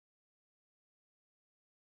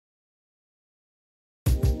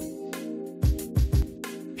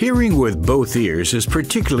Hearing with both ears is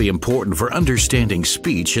particularly important for understanding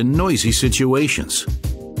speech in noisy situations.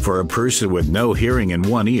 For a person with no hearing in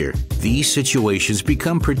one ear, these situations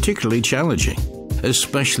become particularly challenging,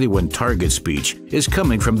 especially when target speech is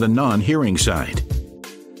coming from the non-hearing side.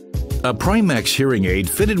 A Primax hearing aid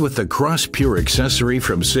fitted with the CROS Pure accessory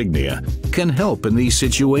from Signia can help in these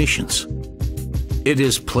situations. It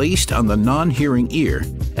is placed on the non-hearing ear,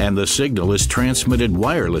 and the signal is transmitted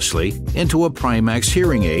wirelessly into a Primax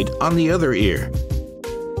hearing aid on the other ear.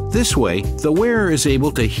 This way, the wearer is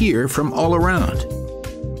able to hear from all around.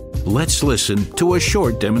 Let's listen to a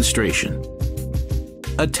short demonstration.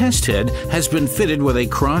 A test head has been fitted with a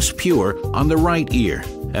CROS Pure on the right ear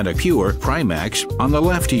and a Pure Primax on the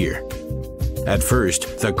left ear. At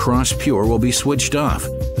first, the CROS Pure will be switched off,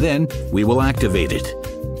 then we will activate it.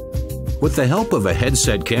 With the help of a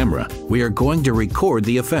headset camera, we are going to record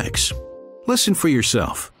the effects. Listen for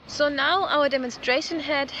yourself. So now our demonstration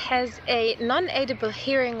head has a non-audible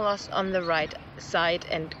hearing loss on the right side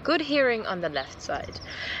and good hearing on the left side.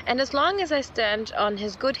 And as long as I stand on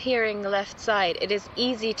his good hearing left side, it is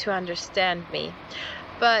easy to understand me.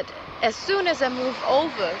 But as soon as I move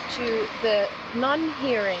over to the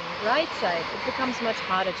non-hearing right side, it becomes much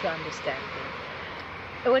harder to understand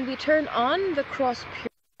me. When we turn on the CROS Pure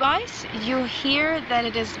device, you hear that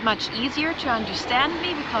it is much easier to understand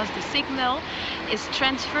me because the signal is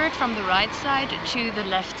transferred from the right side to the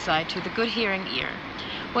left side, to the good hearing ear.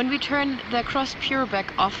 When we turn the CROS Pure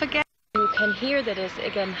back off again, you can hear that it's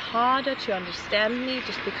again harder to understand me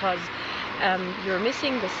just because you're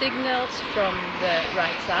missing the signals from the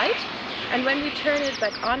right side. And when we turn it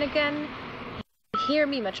back on again, you hear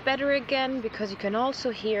me much better again because you can also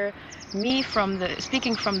hear me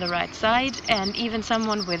speaking from the right side, and even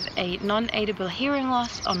someone with a non-audible hearing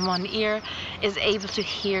loss on one ear is able to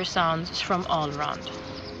hear sounds from all around.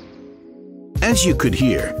 As you could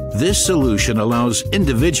hear, this solution allows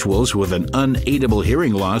individuals with an unaudible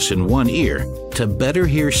hearing loss in one ear to better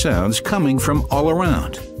hear sounds coming from all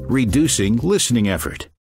around, reducing listening effort.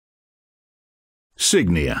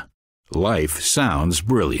 Signia. Life sounds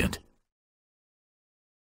brilliant.